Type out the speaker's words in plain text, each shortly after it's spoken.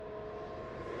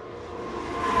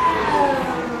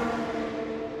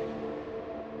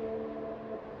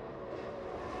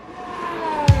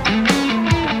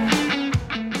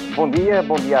bom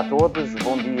dia a todos,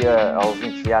 bom dia aos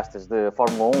entusiastas de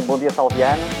Fórmula 1, bom dia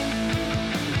Salviano.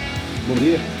 Bom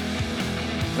dia.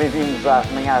 Bem-vindos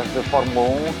às manhãs de Fórmula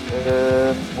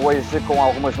 1, hoje com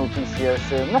algumas notícias,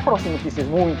 não foram assim notícias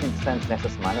muito interessantes nesta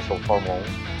semana sobre Fórmula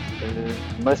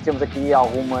 1, mas temos aqui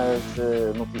algumas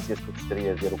notícias que eu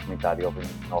gostaria de ver o comentário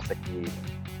do nosso aqui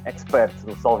expert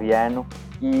do Salviano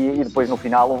e depois no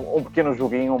final um pequeno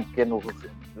joguinho, um pequeno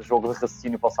jogo de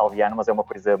raciocínio para o Salviano, mas é uma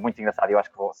coisa muito engraçada e eu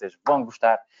acho que vocês vão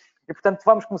gostar. E portanto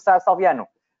vamos começar, Salviano.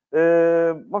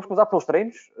 Vamos começar pelos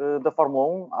treinos da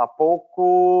Fórmula 1. Há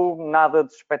pouco, nada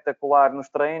de espetacular nos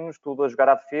treinos, tudo a jogar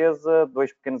à defesa,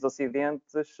 2 pequenos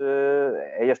acidentes.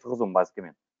 É este o resumo,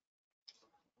 basicamente.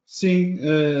 Sim,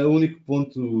 o único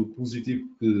ponto positivo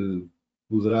que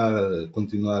poderá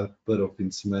continuar para o fim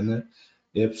de semana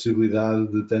é a possibilidade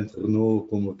de tanto Renault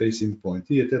como a Racing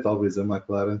Point e até talvez a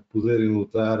McLaren poderem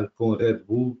lutar com a Red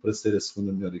Bull para ser a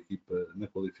segunda melhor equipa na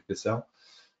qualificação.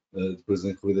 Depois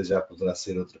na corrida já poderá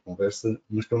ser outra conversa,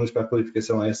 mas pelo menos para a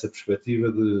qualificação há essa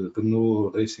perspectiva de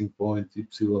Renault, Racing Point e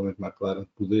possivelmente McLaren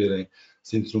poderem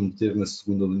se intrometer na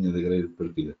segunda linha da grelha de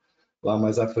partida. Lá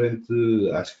mais à frente,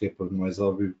 acho que é por mais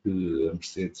óbvio que a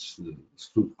Mercedes,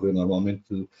 se tudo correr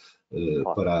normalmente,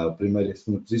 para a primeira e a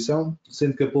segunda posição,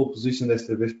 sendo que a pole position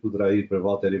desta vez poderá ir para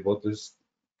Valtteri Bottas,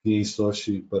 que em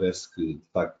Sochi parece que de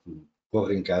facto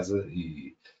corre em casa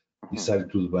e sai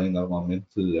tudo bem normalmente.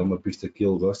 É uma pista que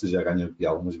ele gosta, já ganhou aqui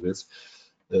algumas vezes,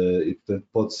 e portanto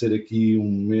pode ser aqui um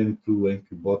momento em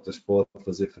que Bottas pode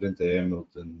fazer frente a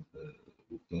Hamilton,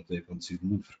 o que não tem acontecido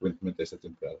muito frequentemente esta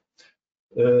temporada.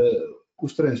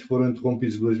 Os treinos foram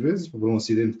interrompidos 2 vezes por um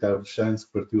acidente de Carlos Sainz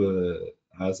que partiu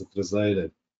a asa traseira,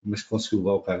 mas conseguiu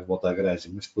levar o carro de volta à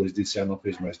garagem, mas depois disso já não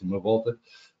fez mais nenhuma volta,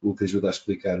 o que ajuda a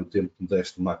explicar o tempo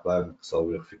modesto do McLaren, que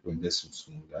salvo erro ficou em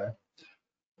 12º lugar.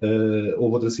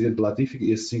 Houve outro acidente de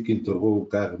Latifi, esse sim que enterrou o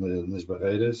carro nas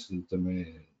barreiras,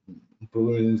 também um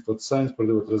problema de Sainz,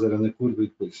 perdeu a traseira na curva e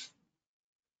depois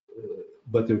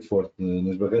bateu forte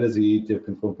nas barreiras e teve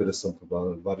que interromper a ação por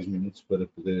vários minutos para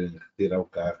poder retirar o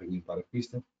carro e limpar a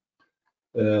pista.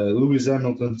 Lewis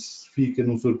Hamilton fica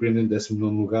num surpreendente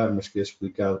 19º lugar, mas que é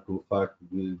explicado pelo facto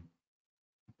de,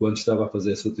 quando estava a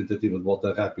fazer a sua tentativa de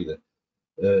volta rápida,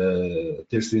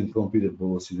 ter sido interrompida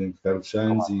pelo acidente de Carlos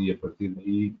Sainz e a partir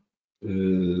daí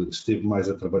esteve mais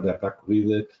a trabalhar para a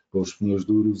corrida com os pneus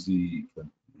duros e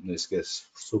portanto, nem sequer se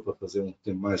esforçou para fazer um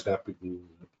tempo mais rápido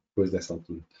depois dessa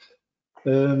altura.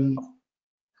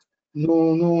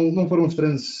 Não foram os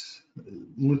treinos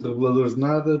muito reveladores de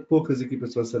nada, poucas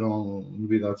equipas trouxeram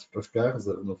novidades para os carros,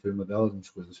 a Renault foi uma delas, umas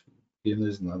coisas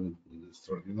pequenas, nada de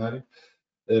extraordinário.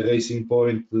 A Racing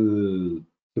Point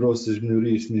trouxe as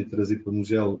melhorias que tinha trazido para o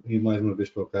Mugello e mais uma vez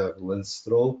para o carro Lance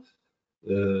Stroll.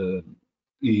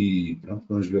 E pronto,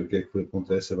 vamos ver o que é que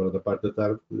acontece agora da parte da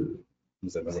tarde.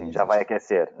 Sim, já vai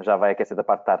aquecer da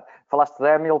parte de tarde. Falaste de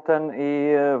Hamilton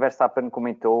e Verstappen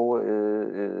comentou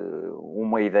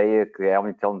uma ideia que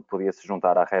Hamilton podia se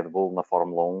juntar à Red Bull na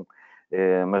Fórmula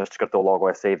 1, mas descartou logo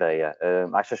essa ideia.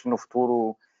 Achas que no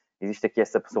futuro existe aqui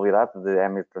essa possibilidade de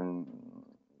Hamilton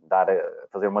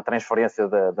fazer uma transferência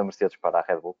da Mercedes para a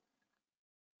Red Bull?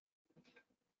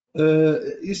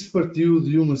 Isso partiu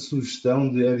de uma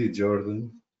sugestão de Eddie Jordan,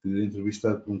 que,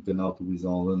 entrevistado por um canal de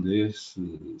televisão holandês,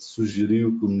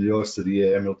 sugeriu que o melhor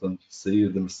seria Hamilton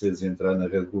sair da Mercedes e entrar na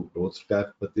Red Bull para outro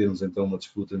carro, para termos então uma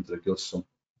disputa entre aqueles que são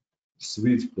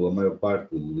percebidos pela maior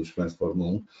parte dos fãs de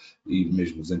Fórmula 1 e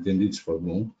mesmo os entendidos de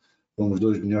Fórmula 1, como os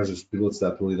 2 melhores pilotos da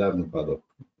atualidade no paddock.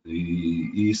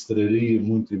 E isso traria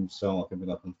muita emoção ao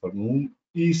campeonato de Fórmula 1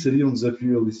 e seria um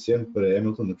desafio aliciante para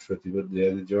Hamilton, na perspectiva de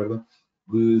Eddie Jordan,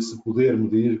 de se poder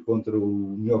medir contra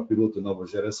o melhor piloto da nova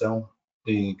geração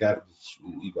em carros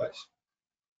iguais.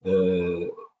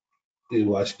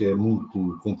 Eu acho que é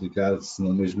muito complicado, se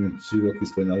não mesmo impossível, que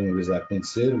isso venha alguma vez a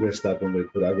acontecer. Verstappen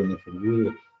veio por água na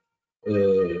fervura,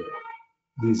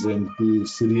 dizendo que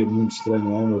seria muito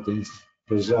estranho a Hamilton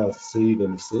para já sair da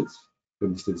Mercedes, porque a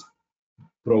Mercedes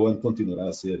para o ano continuará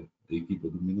a ser a equipa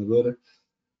dominadora.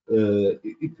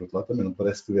 E por outro lado também não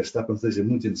parece que o Verstappen esteja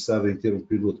muito interessado em ter um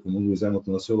piloto como o Lewis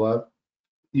Hamilton ao seu lado,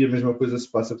 e a mesma coisa se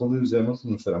passa com o Lewis Hamilton,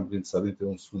 não estará muito interessado em ter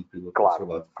um segundo piloto ao seu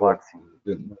lado, claro que sim.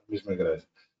 dentro da mesma garagem.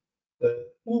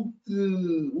 O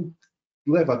que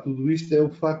leva a tudo isto é o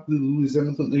facto de Lewis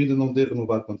Hamilton ainda não ter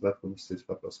renovado o contrato com a Mercedes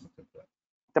para a próxima temporada.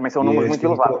 Também são números muito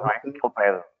elevados, não é? Que ele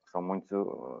pede.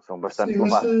 São bastante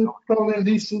elevados. Sim, mas para além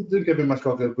disso, tem que haver mais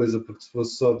qualquer coisa, porque se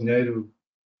fosse só dinheiro,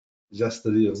 já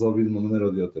estaria resolvido de uma maneira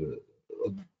ou de outra,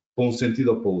 para um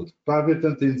sentido ou para o outro. Para haver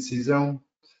tanta indecisão,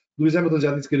 Lewis Hamilton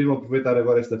já disse que queriam aproveitar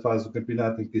agora esta fase do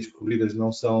campeonato em que as corridas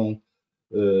não são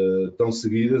tão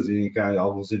seguidas e em que há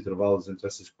alguns intervalos entre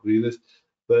essas corridas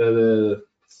para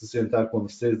se sentar com a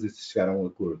Mercedes e se chegar a um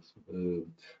acordo.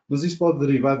 Mas isto pode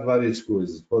derivar de várias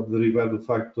coisas. Pode derivar do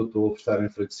facto de Toto Wolff estar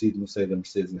enfraquecido no seio da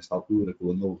Mercedes nesta altura, com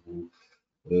o novo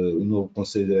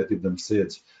Conselho Diretivo da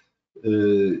Mercedes,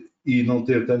 e não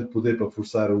ter tanto poder para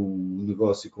forçar o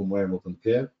negócio como o Hamilton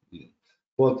quer.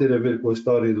 Pode ter a ver com a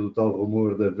história do tal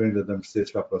rumor da venda da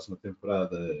Mercedes para a próxima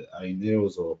temporada à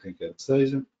Ineos ou quem quer que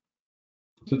seja.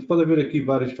 Portanto, pode haver aqui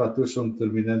vários fatores que são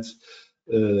determinantes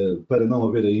para não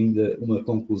haver ainda uma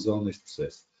conclusão neste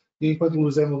processo. E enquanto o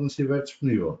Lewis Hamilton estiver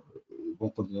disponível, vão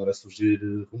continuar a surgir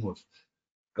rumores.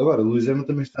 Agora, o Lewis Hamilton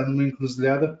também está numa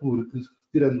encruzilhada porque,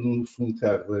 tirando no segundo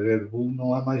carro da Red Bull,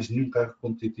 não há mais nenhum carro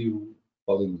competitivo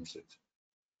para além do Mercedes.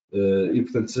 E,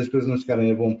 portanto, se as coisas não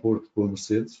chegarem a bom porto com a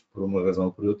Mercedes, por uma razão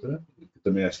ou por outra, que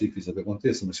também acho difícil que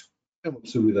aconteça, mas é uma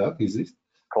possibilidade que existe,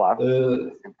 Claro.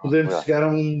 Podemos chegar a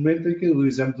um momento em que o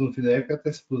Lewis Hamilton no fim da época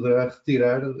até se poderá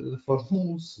retirar da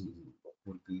Fórmula 1,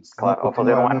 porque se claro, não ou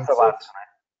fazer um ano sabático, não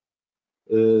é?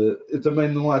 Eu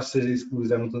também não acho que seja isso que o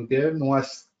Lewis Hamilton quer, não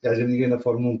acho que haja ninguém na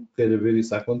Fórmula 1 que queira ver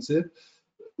isso acontecer,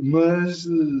 mas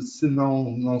se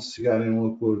não se chegarem a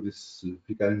um acordo e se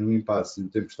ficarem num impasse e o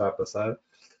tempo está a passar,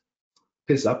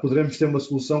 quem sabe poderemos ter uma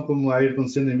solução como a Ayrton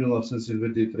Senna em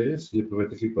 1993, e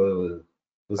aproveito aqui para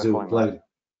fazer o plug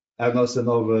à nossa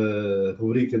nova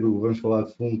rubrica do Vamos Falar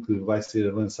de Fundo, que vai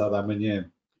ser lançada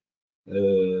amanhã,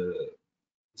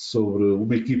 sobre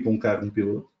uma equipa, um carro, um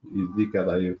piloto, e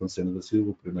dedicada a Ayrton Senna da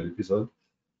Silva, o primeiro episódio.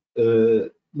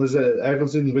 Mas a Ayrton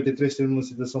Senna em 93 teve uma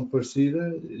situação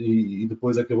parecida e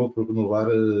depois acabou por renovar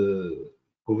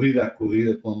corrida a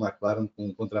corrida com a McLaren, com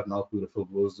um contrato na altura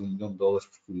fabuloso de $1 milhão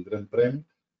por grande prémio.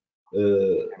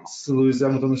 Se Lewis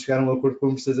Hamilton não chegar a um acordo com a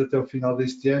Mercedes até o final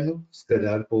deste ano, se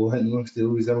calhar para o ano vamos ter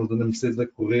Lewis Hamilton na Mercedes a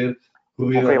correr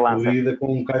corrida a corrida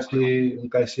com um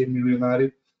cachê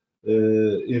milionário,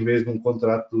 em vez de um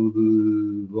contrato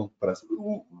de longo prazo.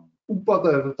 O que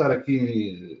pode estar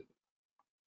aqui,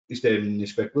 isto é a minha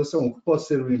especulação, o que pode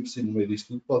ser o empecilho no meio disto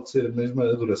tudo pode ser mesmo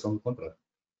a duração do contrato.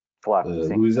 Claro,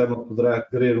 Lewis Hamilton poderá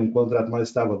querer um contrato mais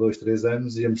estável, 2, 3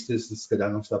 anos, e a Mercedes se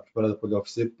calhar não está preparada para lhe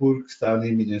oferecer porque está na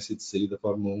iminência de sair da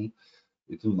Fórmula 1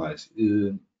 e tudo mais.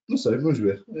 Não sei, vamos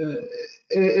ver.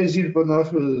 É giro para nós,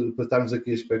 para estarmos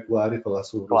aqui a especular e falar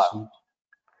sobre o assunto.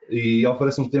 E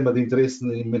oferece um tema de interesse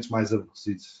em momentos mais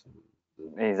aborrecidos.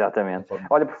 Exatamente.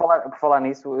 Olha, por falar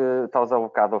nisso, estavas há um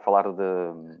bocado a falar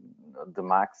de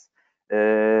Max.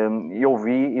 Eu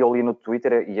li no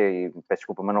Twitter, e peço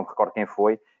desculpa, mas não me recordo quem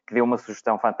foi, que deu uma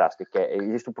sugestão fantástica.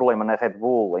 Existe o problema na Red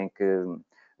Bull em que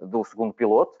do segundo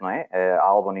piloto, não é? A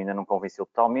Albon ainda não convenceu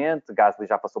totalmente, Gasly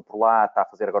já passou por lá, está a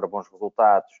fazer agora bons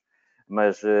resultados,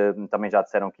 mas também já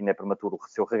disseram que ainda é prematuro o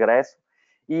seu regresso.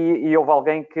 E houve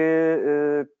alguém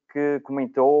que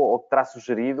comentou ou que terá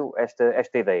sugerido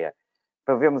esta ideia.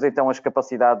 Para vermos então as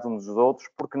capacidades uns dos outros,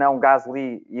 porque não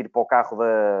Gasly ir para o carro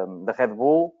da Red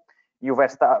Bull e o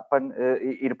Verstappen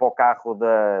ir para o carro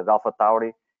da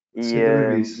AlphaTauri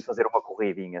e fazer uma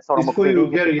corridinha. Só Isso uma foi corridinha,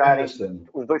 o Gary Anderson.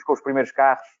 Os dois com os primeiros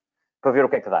carros, para ver o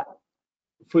que é que dá.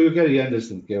 Foi o Gary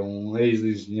Anderson, que é um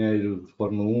ex-engenheiro de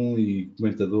Fórmula 1 e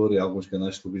comentador em alguns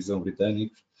canais de televisão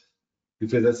britânicos, que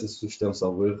fez essa sugestão,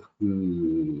 salvo erro,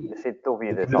 que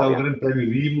aproveitar o Grande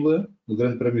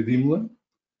Prémio de Imola,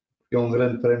 que é um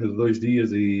grande prémio de 2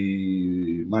 dias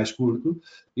e mais curto,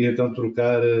 e então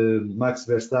trocar Max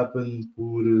Verstappen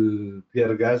por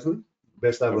Pierre Gasly.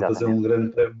 Verstappen fazer um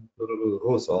grande prémio por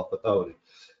Rosso, AlphaTauri,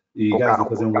 e Gasly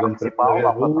fazer um grande prémio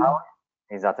da Red Bull.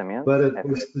 Exatamente. Para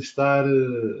depois testar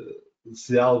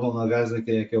se Albon ou Gasly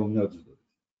quem é que é o melhor dos dois.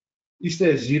 Isto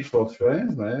é giro para os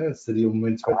fãs, não é? Seria um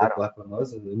momento espetacular para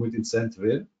nós, é muito interessante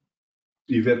ver.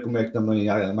 E ver como é que também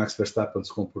a Max Verstappen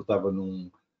se comportava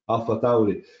num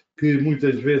AlphaTauri, que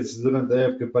muitas vezes durante a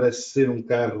época parece ser um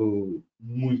carro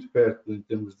muito perto em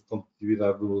termos de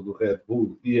competitividade do Red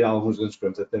Bull e há alguns grandes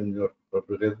prémios até melhor que o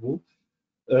próprio Red Bull.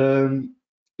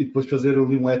 E depois fazer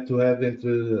ali um head-to-head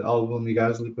entre Albon e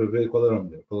Gasly para ver qual era o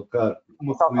melhor. Colocar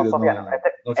uma corrida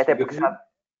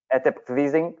até porque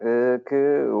dizem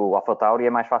que o AlphaTauri é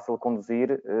mais fácil de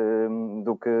conduzir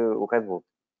do que o Red Bull.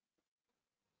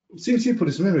 Sim, por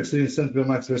isso mesmo é que seria interessante ver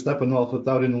Max Verstappen no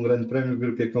AlphaTauri num grande prémio, ver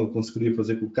o que é que ele conseguiria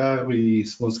fazer com o carro e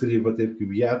se conseguiria bater com o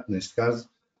Beat, neste caso,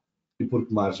 e por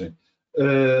que margem.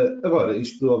 Agora,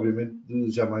 isto obviamente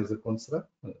jamais acontecerá,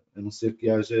 a não ser que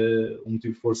haja um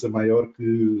motivo de força maior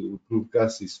que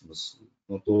provocasse isso, mas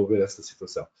não estou a ver essa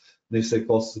situação. Nem sei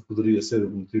qual poderia ser o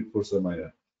motivo de força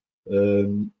maior.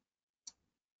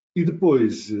 E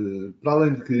depois, para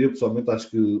além de que eu pessoalmente acho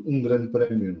que um grande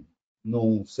prémio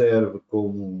não serve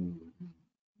como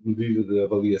medida de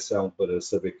avaliação para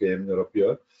saber quem é melhor ou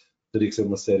pior. Teria que ser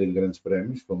uma série de grandes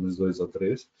prémios, pelo menos 2 ou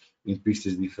 3, em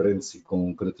pistas diferentes e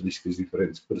com características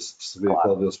diferentes, para se perceber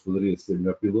qual deles poderia ser o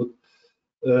melhor piloto.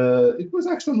 E depois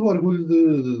há a questão do orgulho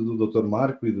do Dr.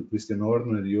 Marco e do Christian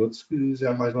Horner e outros que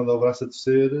jamais vão dar o braço a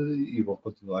torcer e vão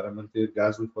continuar a manter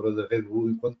Gasly fora da Red Bull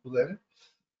enquanto puderem,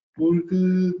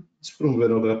 porque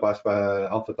despromoveram o rapaz para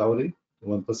a AlphaTauri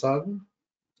no ano passado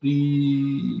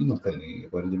e não querem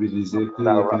agora devia dizer que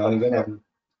afinal enganaram.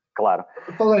 Claro.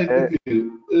 Falei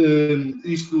que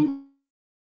isto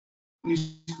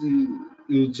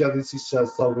eu já disse isto já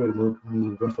salvo no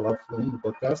vamos falar no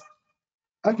podcast.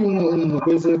 Há aqui uma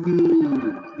coisa que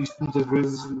isto muitas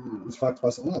vezes os factos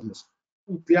passam lá, mas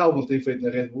o que Albon tem feito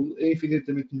na Red Bull é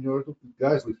infinitamente melhor do que o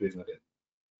Gasly fez na Red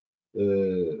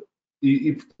Bull.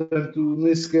 Portanto,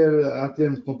 nem sequer há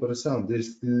termo de comparação,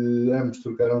 desde que ambos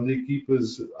trocaram de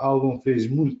equipas, Albon fez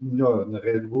muito melhor na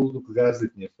Red Bull do que Gasly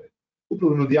tinha feito. O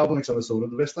problema de Albon é que está na sombra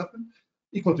do Verstappen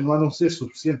e continua a não ser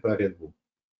suficiente para a Red Bull.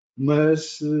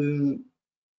 Mas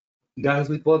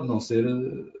Gasly pode não ser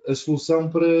a solução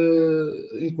para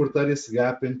encurtar esse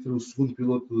gap entre o segundo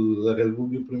piloto da Red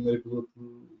Bull e o primeiro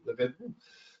piloto da Red Bull.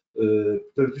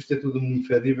 Portanto, isto é tudo muito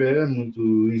fediver, muito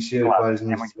encher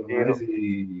páginas de jornais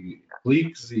e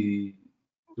cliques e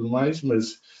tudo mais,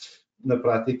 mas na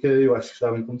prática eu acho que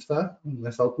está bem como está,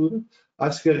 nesta altura.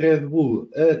 Acho que a Red Bull,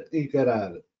 a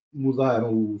encarar mudar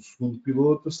o segundo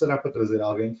piloto, será para trazer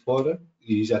alguém de fora,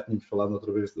 e já tínhamos falado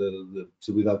outra vez da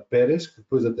possibilidade de Pérez, que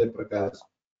depois até por acaso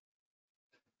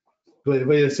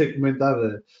veio a ser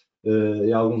comentada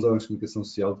em alguns órgãos de comunicação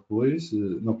social depois,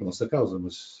 não por nossa causa,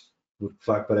 mas porque de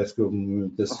facto parece que houve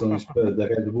movimentações da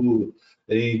Red Bull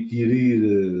a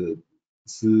inquirir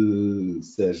se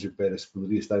Sérgio Pérez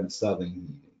poderia estar interessado em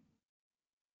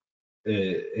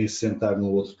se sentar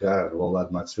no outro carro ao lado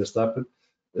de Max Verstappen.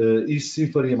 Isso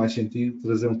sim faria mais sentido,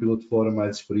 trazer um piloto fora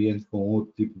mais experiente com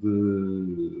outro tipo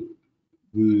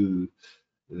de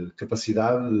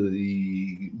capacidade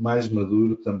e mais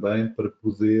maduro também para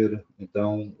poder,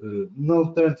 então,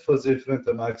 não tanto fazer frente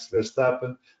a Max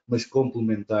Verstappen, mas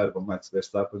complementar com Max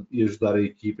Verstappen e ajudar a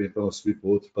equipa então a subir para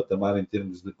outro patamar em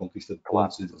termos de conquista de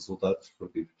pontos e de resultados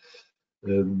esportivos.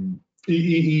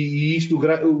 E isto,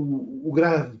 o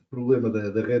grave problema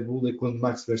da Red Bull é que quando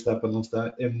Max Verstappen não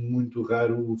está, é muito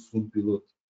raro o segundo piloto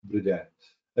brilhar.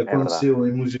 Aconteceu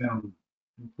em Mugello,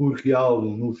 porque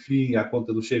Albon, no fim, à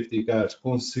conta do safety cars,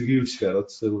 conseguiu chegar ao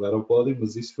terceiro lugar ao pódio,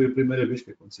 mas isso foi a primeira vez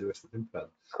que aconteceu esta temporada.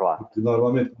 Porque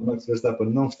normalmente, quando Max Verstappen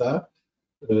não está,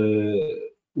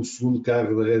 o segundo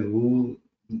carro da Red Bull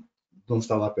não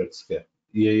está lá perto sequer.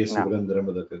 E é esse o grande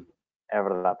drama da Red Bull. É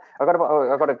verdade.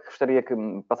 Agora gostaria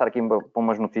de passar aqui para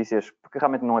umas notícias, porque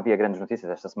realmente não havia grandes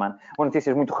notícias esta semana. Umas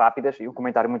notícias muito rápidas e um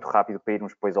comentário muito rápido para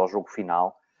irmos depois ao jogo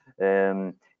final.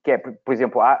 Que é, por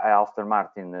exemplo, a Aston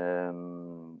Martin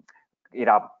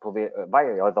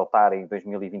vai adotar em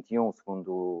 2021,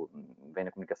 segundo vem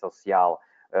na comunicação social,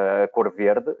 a cor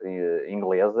verde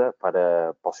inglesa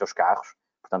para os seus carros.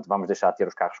 Portanto, vamos deixar de ter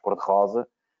os carros cor-de-rosa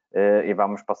e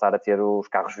vamos passar a ter os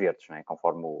carros verdes, não é?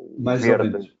 Conforme o mais verde.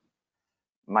 Ou menos.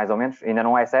 Mais ou menos? Ainda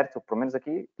não é certo? Pelo menos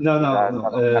aqui? Não.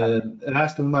 A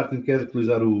Aston Martin quer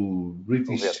utilizar o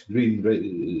British Green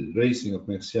Racing, ou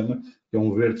como é que se chama, que é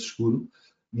um verde escuro,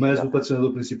 mas o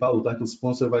patrocinador principal, o title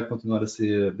sponsor, vai continuar a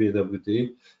ser a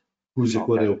BWT, cuja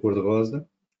cor é o cor-de-rosa,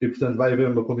 e portanto vai haver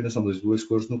uma combinação das duas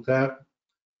cores no carro.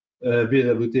 A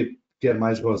BWT quer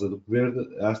mais rosa do que verde,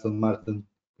 a Aston Martin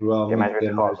provavelmente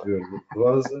quer mais verde do que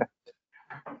rosa,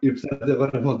 e portanto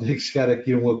agora vão ter que chegar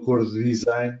aqui a um acordo de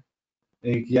design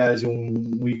em que haja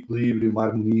um equilíbrio, uma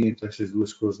harmonia entre estas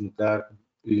duas cores no carro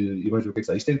e vamos ver o que é que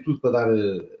sai. Isto tem tudo para dar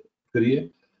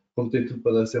porcaria, como tem tudo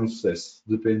para dar ser um sucesso.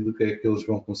 Depende do que é que eles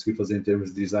vão conseguir fazer em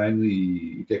termos de design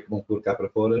e o que é que vão pôr cá para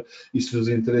fora e se os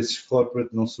interesses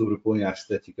corporate não se sobrepõem à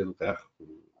estética do carro.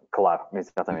 Claro,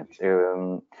 exatamente.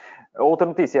 Outra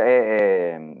notícia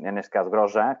é neste caso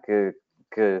Grosjean, que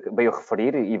veio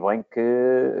referir, e bem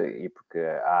porque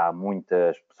há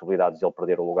muitas possibilidades de ele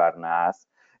perder o lugar na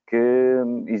Haas, que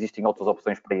existem outras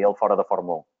opções para ele fora da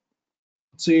Fórmula 1.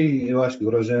 Sim, eu acho que o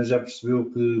Grosjean já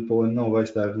percebeu que para o ano não vai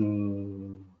estar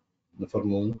na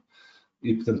Fórmula 1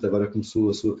 e, portanto, agora começou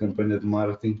a sua campanha de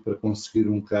marketing para conseguir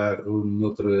um carro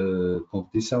noutra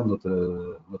competição, noutra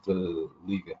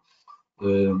liga.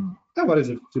 Há várias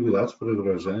possibilidades para o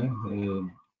Grosjean.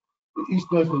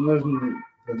 Isto na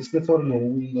Fórmula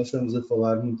 1 nós estamos a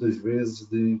falar muitas vezes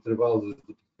de intervalos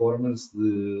de performance de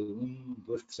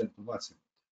 1-2% no máximo.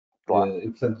 Claro. E,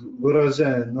 portanto, o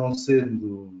Grosjean, não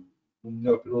sendo o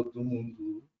melhor piloto do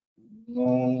mundo,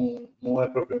 não é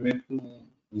propriamente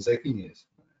um Zequinhas.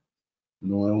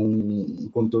 não é um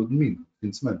condutor de domingo, fim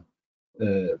de semana.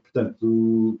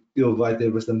 Portanto, ele vai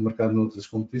ter bastante mercado noutras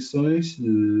competições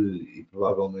e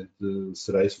provavelmente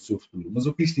será esse o seu futuro. Mas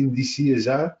o que isto indicia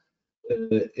já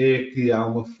é que há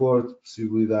uma forte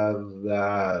possibilidade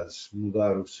da AS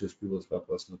mudar os seus pilotos para a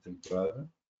próxima temporada.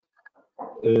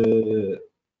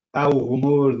 Há o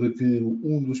rumor de que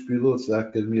um dos pilotos da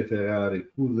Academia Ferrari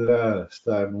poderá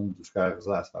estar num dos carros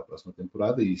AS para a próxima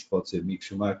temporada, e isto pode ser Mick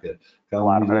Schumacher, Calum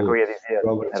Claro, era o que eu Milot, ia dizer.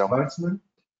 Robert Era uma... Schwarzman,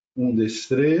 um destes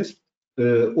três.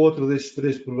 Outro destes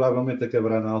três provavelmente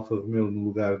acabará na Alfa Romeo no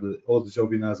lugar de ou de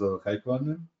Giovinazzi ou de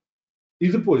Raikkonen. E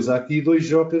depois há aqui dois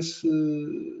jocas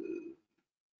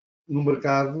no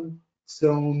mercado, que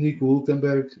são Nico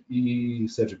Hülkenberg e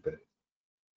Sérgio Pérez.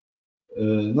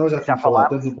 Nós já Já tínhamos falado,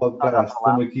 falámos, tanto no nós já podcast como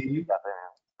falámos, aqui,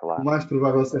 exatamente, o claro. mais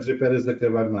provável é Sérgio Pérez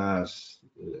acabar na AS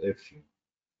F1.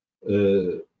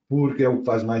 Porque é o que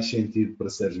faz mais sentido para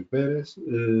Sérgio Pérez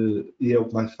e é o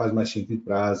que faz mais sentido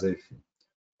para a AS F1.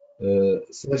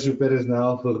 Sérgio Pérez na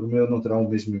Alfa Romeo não terá o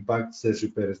mesmo impacto de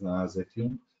Sérgio Pérez na AS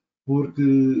F1,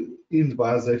 porque indo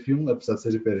para a AS F1, apesar de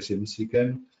Sérgio Pérez ser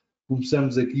mexicano,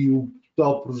 começamos aqui o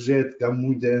tal projeto que há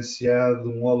muito ansiado,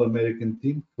 um All-American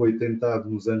Team, que foi tentado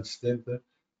nos anos 70,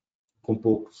 com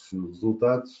poucos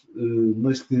resultados,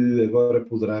 mas que agora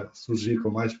poderá surgir com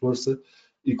mais força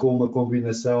e com uma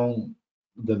combinação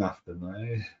da NAFTA, não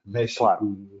é? Claro.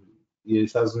 México e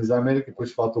Estados Unidos da América,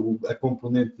 depois falta a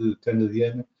componente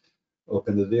canadiana ou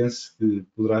canadense, que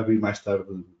poderá vir mais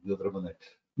tarde de outra maneira.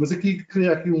 Mas aqui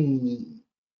cria aqui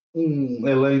um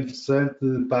ela interessante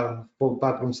para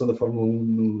a promoção da Fórmula 1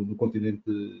 no continente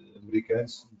americano,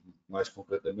 mais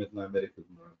concretamente na América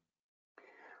do Norte.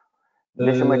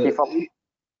 Deixa-me aqui,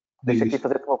 deixa aqui Diz.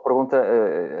 fazer-te uma pergunta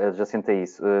adjacente a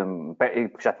isso.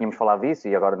 Porque já tínhamos falado disso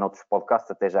e agora noutros podcasts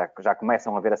até já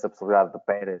começam a ver essa possibilidade de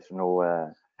Pérez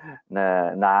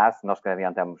na AS. Nós que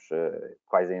adiantamos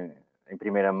quase em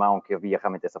primeira mão que havia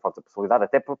realmente essa forte possibilidade,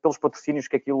 até pelos patrocínios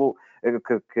que aquilo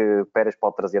que Pérez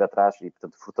pode trazer atrás e,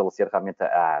 portanto, fortalecer realmente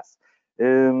a AS.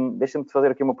 Deixa-me te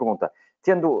fazer aqui uma pergunta.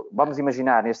 Vamos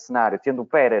imaginar neste cenário, tendo o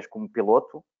Pérez como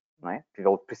piloto, não é?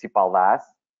 Piloto principal da AS,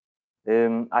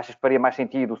 achas que faria mais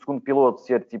sentido o segundo piloto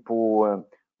ser tipo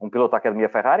um piloto da Academia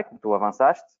Ferrari, como tu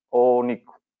avançaste, ou o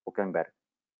Nico Hülkenberg?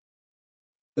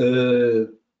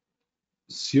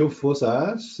 Se eu fosse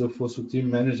a AS, se eu fosse o team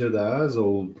manager da AS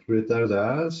ou o proprietário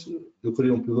da AS, eu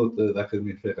queria um piloto da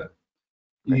Academia Ferrari.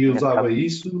 E Neste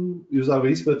caso, usava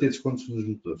isso para ter descontos nos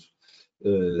motores.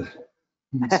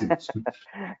 Muito simples.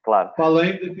 claro. Para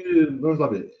além de que, vamos lá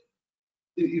ver,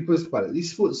 e depois repara, e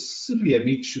se vier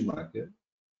Mick Schumacher,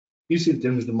 isso em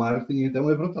termos de marketing, então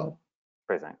é brutal.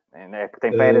 Pois é porque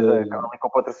tem Pérez Uh, ali com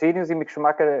patrocínios e Mick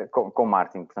Schumacher com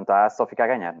Martin, portanto a AS só fica a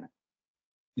ganhar, não é?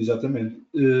 Exatamente.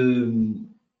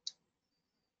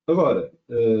 Agora,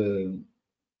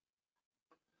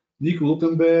 Nico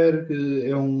Hülkenberg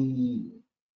é um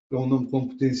nome com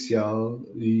potencial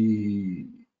e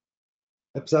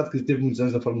apesar de que teve muitos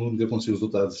anos na Fórmula 1 que conseguiu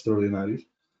resultados extraordinários,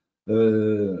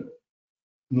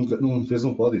 nunca não fez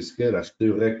um pódio sequer. Acho que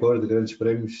tem o recorde de grandes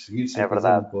prémios seguidos É sem fazer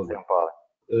verdade, um pódio. sempre pode.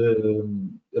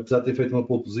 Apesar de ter feito uma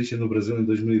pole position no Brasil em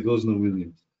 2012 no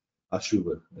Williams, à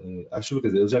chuva. À chuva, quer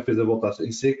dizer, ele já fez a volta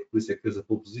em seco, por isso é que fez a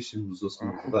pole position, usou-se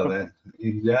no verdade,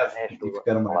 em milhares É e chuva,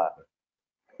 ficaram mais.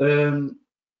 claro.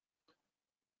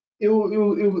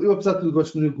 Eu, apesar de tudo,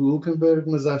 gosto muito do Hülkenberg,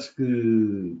 mas acho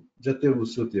que já teve o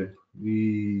seu tempo.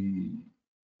 E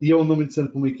é um nome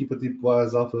interessante para uma equipa tipo a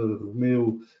Alfa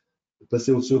Romeo para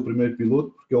ser o seu primeiro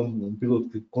piloto, porque é um piloto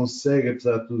que consegue,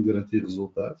 apesar de tudo, garantir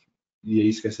resultados. E é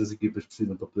isso que estas equipas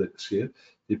precisam para poder crescer.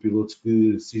 Ter pilotos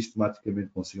que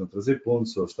sistematicamente consigam trazer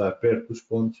pontos ou estar perto dos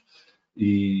pontos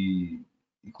e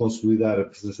consolidar a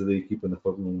presença da equipa na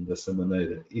Fórmula 1 dessa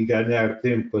maneira e ganhar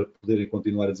tempo para poderem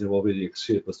continuar a desenvolver e a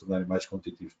crescer para se tornarem mais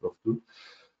competitivos para o futuro.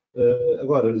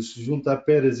 Agora, se juntar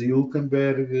Pérez e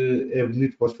Hülkenberg é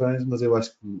bonito para os fãs, mas eu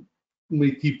acho que uma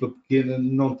equipa pequena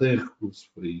não tem recursos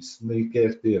para isso, nem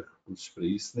quer ter recursos para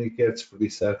isso, nem quer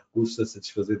desperdiçar recursos a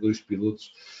satisfazer dois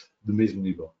pilotos do mesmo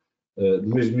nível. Do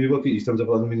mesmo nível que, e estamos a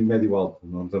falar do mínimo médio alto,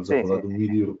 não estamos a Sim, falar sim, do sim,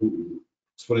 mínimo.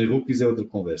 Se forem rookies é outra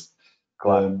conversa.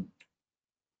 claro.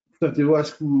 Portanto, eu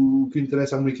acho que o que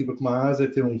interessa a uma equipa como a ASA é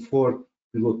ter um forte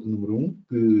piloto número 1,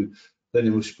 que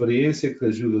tenha uma experiência, que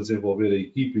ajude a desenvolver a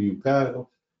equipa e o carro,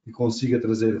 que consiga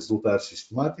trazer resultados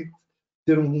sistemáticos.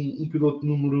 Ter um piloto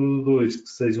número 2 que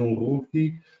seja um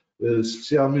rookie,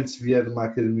 especialmente se vier de uma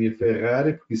academia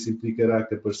Ferrari, porque isso implicará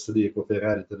que a parceria com a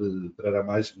Ferrari trará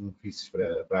mais benefícios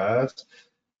para a AS.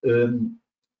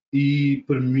 E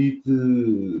permite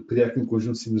criar aqui um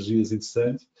conjunto de sinergias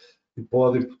interessantes que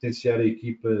podem potenciar a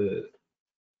equipa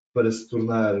para se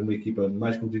tornar uma equipa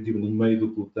mais competitiva no meio do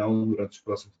pelotão durante os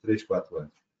próximos 3, 4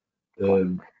 anos.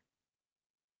 Claro.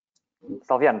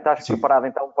 Salviano, estás preparado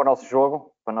então para o nosso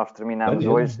jogo? Para nós terminarmos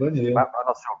hoje?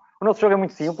 O nosso jogo é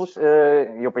muito simples.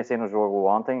 Eu pensei no jogo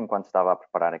ontem, enquanto estava a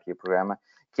preparar aqui o programa,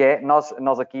 que é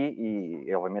nós aqui,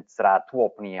 e obviamente será a tua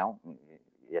opinião,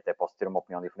 e até posso ter uma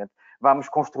opinião diferente, vamos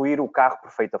construir o carro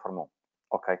perfeito da Fórmula 1.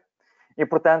 Ok? E,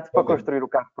 portanto, para construir o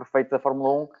carro perfeito da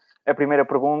Fórmula 1, a primeira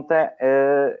pergunta,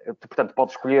 portanto,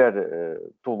 podes escolher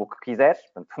tudo o que quiseres,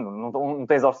 portanto, não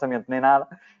tens orçamento nem nada.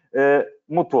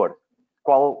 Motor.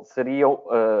 Qual seria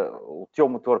o teu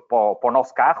motor para o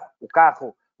nosso carro, o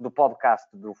carro do podcast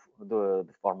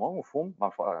de Fórmula 1, o FUM,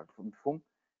 vamos falar de FUM.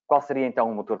 Qual seria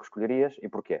então o motor que escolherias e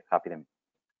porquê? Rapidamente.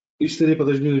 Isto seria para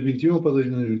 2021 ou para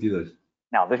 2022?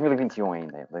 Não, 2021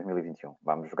 ainda, 2021.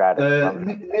 Vamos jogar.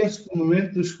 Neste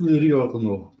momento escolheria o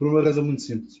Renault, por uma razão muito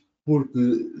simples.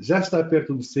 Porque já está perto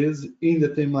do Mercedes, ainda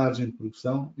tem margem de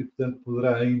progressão e, portanto,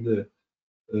 poderá ainda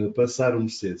passar o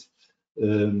Mercedes.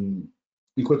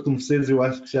 Enquanto que o Mercedes eu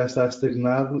acho que já está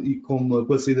estagnado e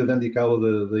com a saída da Andy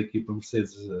Cowell da equipa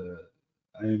Mercedes,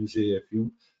 a AMG F1,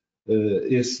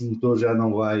 esse motor já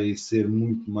não vai ser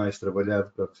muito mais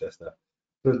trabalhado para o que já está.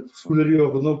 Portanto, escolheria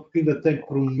o Renault porque ainda tem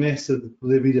promessa de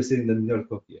poder vir a ser ainda melhor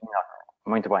que o que é.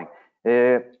 Muito bem.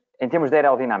 Em termos de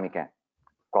aerodinâmica,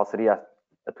 qual seria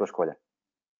a tua escolha?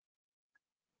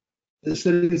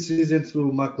 Estaria decidido entre o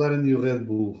McLaren e o Red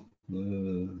Bull.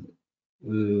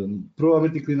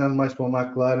 Provavelmente inclinado mais para o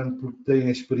McLaren porque tem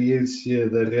a experiência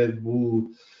da Red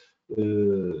Bull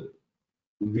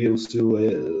via o seu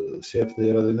chefe de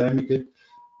aerodinâmica,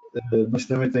 mas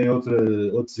também tem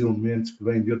outros elementos que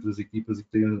vêm de outras equipas e que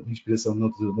têm inspiração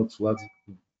noutros lados e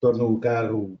que tornam o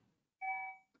carro,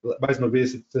 mais uma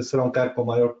vez, será um carro com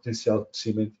maior potencial de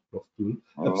crescimento para o futuro.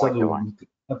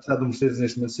 Apesar do Mercedes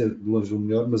neste momento ser de longe o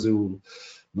melhor, mas eu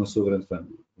não sou grande fã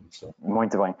do Mercedes.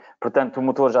 Muito bem. Portanto, o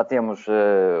motor já temos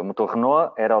motor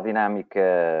Renault,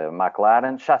 aerodinâmica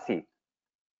McLaren, chassi.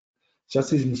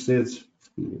 Chassis Mercedes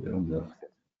é o melhor.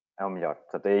 É o melhor.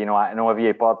 Portanto, aí não havia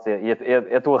hipótese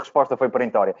e a tua resposta foi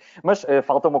perentória. Mas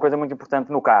falta uma coisa muito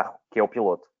importante no carro, que é o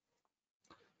piloto.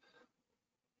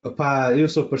 Opá, eu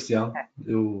sou parcial.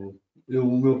 O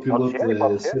meu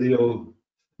piloto seria o...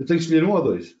 Eu tenho que escolher um ou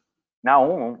dois?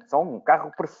 Não, só um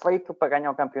carro perfeito para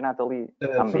ganhar o campeonato ali.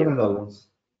 Fernando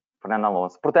Alonso. Fernando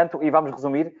Alonso. Portanto, e vamos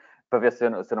resumir, para ver se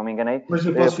eu não me enganei. Mas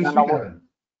eu posso justificar.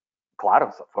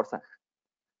 Claro, força.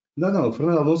 Não, o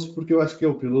Fernando Alonso, porque eu acho que é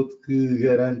o piloto que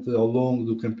garante ao longo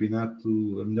do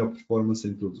campeonato a melhor performance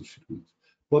em todos os circuitos.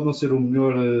 Pode não ser o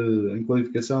melhor em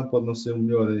qualificação, pode não ser o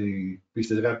melhor em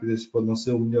pistas rápidas, pode não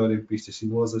ser o melhor em pistas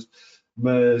sinuosas,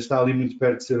 mas está ali muito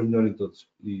perto de ser o melhor em todos.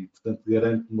 E, portanto,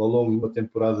 garante-me ao longo de uma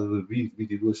temporada de 20,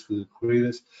 22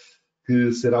 corridas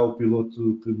que será o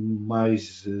piloto que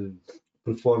mais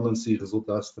performance e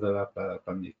resultados trará para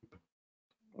a minha equipa.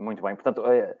 Muito bem. Portanto,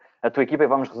 a tua equipa,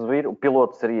 vamos resumir, o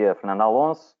piloto seria Fernando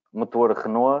Alonso, motor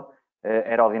Renault,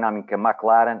 aerodinâmica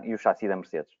McLaren e o chassi da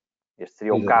Mercedes. Este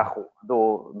seria o carro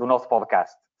do nosso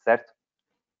podcast, certo?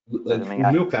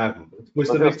 O meu carro. Depois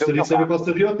também gostaria de saber qual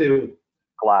seria o teu.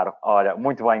 Claro, olha,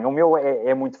 muito bem. O meu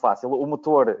é muito fácil. O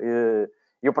motor,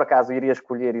 eu por acaso iria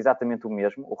escolher exatamente o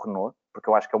mesmo, o Renault, porque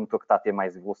eu acho que é o motor que está a ter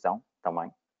mais evolução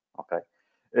também. Ok.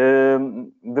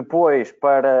 Depois,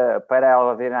 para a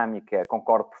aerodinâmica,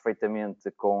 concordo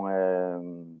perfeitamente com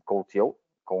o teu,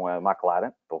 com a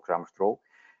McLaren, pelo que já mostrou.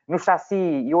 No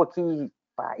chassi, eu aqui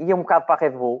ia um bocado para a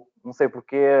Red Bull, não sei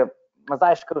porquê, mas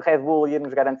acho que a Red Bull ia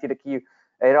nos garantir aqui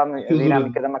a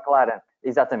aerodinâmica da McLaren.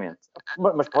 Exatamente.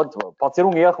 Mas pode ser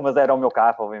um erro, mas era o meu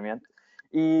carro, obviamente.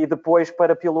 E depois,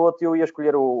 para piloto, eu ia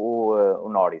escolher o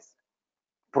Norris.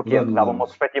 Porque dava uma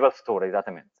perspectiva futura,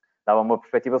 exatamente. Dava uma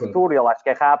perspectiva futura, ele acho que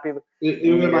é rápido.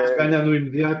 Eu é mais ganhar no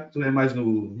imediato, tu é mais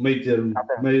no meio termo,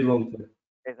 meio e longo termo.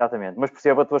 Exatamente, mas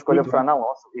percebo a tua escolha por Fernando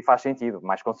Alonso e faz sentido,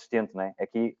 mais consistente, não é?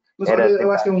 Aqui mas olha,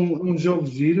 eu acho que é um jogo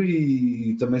giro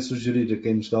e também sugerir a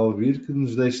quem nos está a ouvir que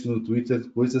nos deixe no Twitter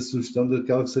depois a sugestão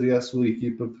daquela que seria a sua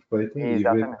equipa perfeita.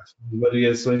 Exatamente. E ver as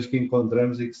variações que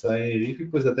encontramos e que saem aí e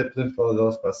depois até podemos falar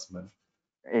delas para a semana.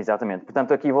 Exatamente,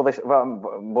 portanto aqui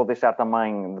vou deixar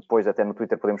também, depois até no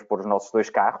Twitter podemos pôr os nossos dois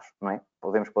carros, não é?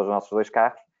 Podemos pôr os nossos dois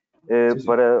carros. Sim.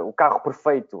 Para o carro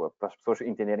perfeito, para as pessoas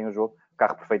entenderem o jogo, o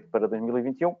carro perfeito para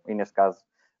 2021 e, neste caso,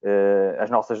 as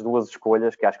nossas duas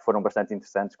escolhas, que acho que foram bastante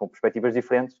interessantes, com perspectivas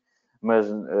diferentes,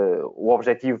 mas o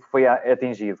objetivo foi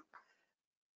atingido.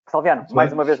 Salviano,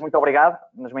 mais uma vez, muito obrigado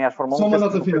nas manhãs Fórmula 1. Só uma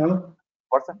nota final.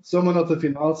 Força. Só uma nota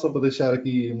final, só para deixar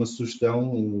aqui uma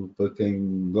sugestão para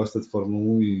quem gosta de Fórmula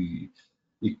 1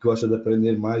 e e que gosta de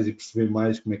aprender mais e perceber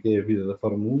mais como é que é a vida da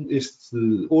Fórmula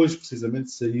 1. Hoje, precisamente,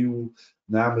 saiu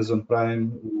na Amazon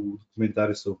Prime o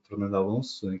documentário sobre Fernando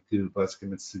Alonso, em que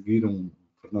basicamente seguiram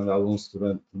Fernando Alonso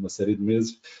durante uma série de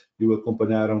meses e o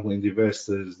acompanharam em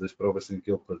diversas das provas em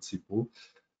que ele participou.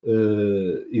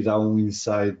 E dá um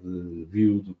inside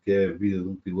view do que é a vida de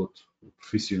um piloto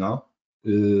profissional.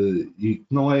 E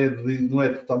não é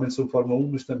totalmente sobre Fórmula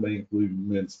 1, mas também inclui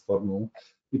momentos de Fórmula 1.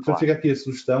 E portanto fica aqui a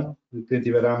sugestão, de quem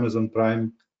tiver a Amazon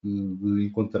Prime, de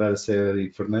encontrar a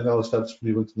série Fernando. Ela está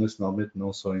disponível internacionalmente,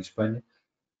 não só em Espanha.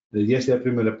 E esta é a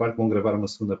primeira parte, vão gravar uma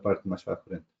segunda parte mais para a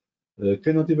frente.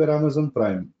 Quem não tiver a Amazon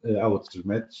Prime, há outros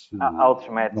métodos. Há outros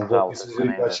métodos, não vou aqui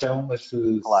sugerir quais são, mas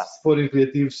claro. se forem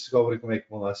criativos, descobrem como é que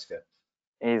vão lá chegar.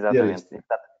 Exatamente.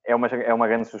 É uma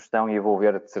grande sugestão e eu vou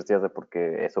ver de certeza, porque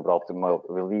é sobre o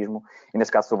automobilismo e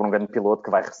neste caso sobre um grande piloto que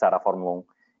vai regressar à Fórmula 1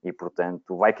 e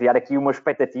portanto vai criar aqui uma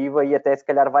expectativa e até se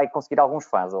calhar vai conseguir alguns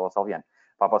fãs, ao Salviano,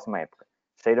 para a próxima época.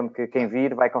 Cheira-me que quem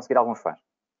vir vai conseguir alguns fãs.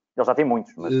 Ele já tem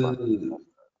muitos, mas pronto.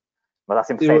 Mas há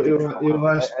sempre céticos. Eu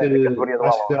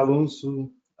acho que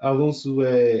Alonso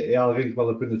é alguém que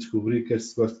vale a pena descobrir, quer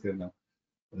se goste, quer não.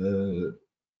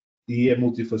 E é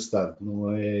multifacetado,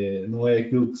 não é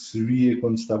aquilo que se via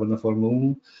quando estava na Fórmula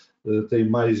 1, tem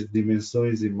mais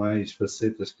dimensões e mais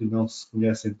facetas que não se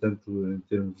conhecem tanto em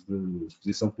termos de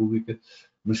exposição pública,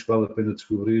 mas que vale a pena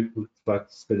descobrir, porque de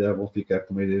facto se calhar vão ficar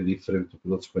com uma ideia diferente do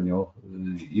piloto espanhol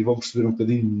e vão perceber um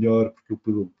bocadinho melhor porque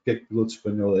é que o piloto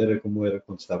espanhol era como era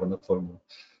quando estava na Fórmula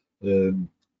 1.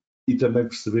 E também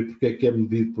perceber porque é que é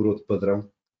medido por outro padrão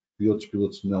e outros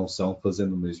pilotos não são,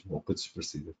 fazendo o mesmo ou coisas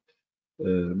parecidas.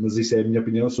 Mas isso é a minha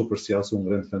opinião, eu sou parcial, sou um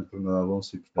grande fã de Fernando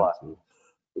Alonso e portanto...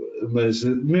 Mas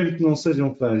mesmo que não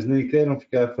sejam fãs, nem queiram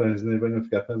ficar fãs, nem venham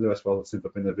ficar fãs, eu acho que vale sempre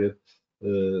a pena ver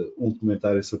um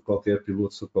comentário sobre qualquer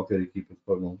piloto, sobre qualquer equipa de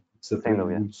Fórmula 1. Se aprende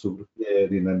muito sobre o que é a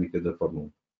dinâmica da Fórmula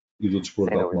 1 e do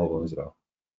desporto automóvel em geral.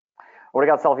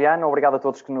 Obrigado, Salviano. Obrigado a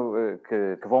todos que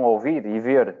vão ouvir e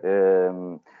ver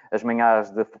as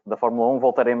manhãs da Fórmula 1.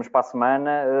 Voltaremos para a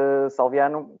semana,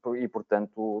 Salviano, e,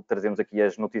 portanto, trazemos aqui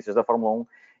as notícias da Fórmula 1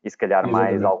 e, se calhar,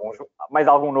 mais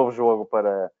algum novo jogo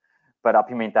para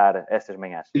apimentar estas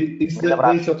manhãs. Isso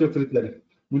deixa ao teu critério.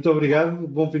 Muito obrigado,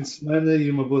 bom fim de semana e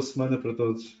uma boa semana para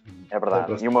todos. É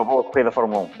verdade. E uma boa corrida da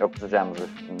Fórmula 1. É o que desejamos.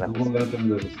 Um bom grande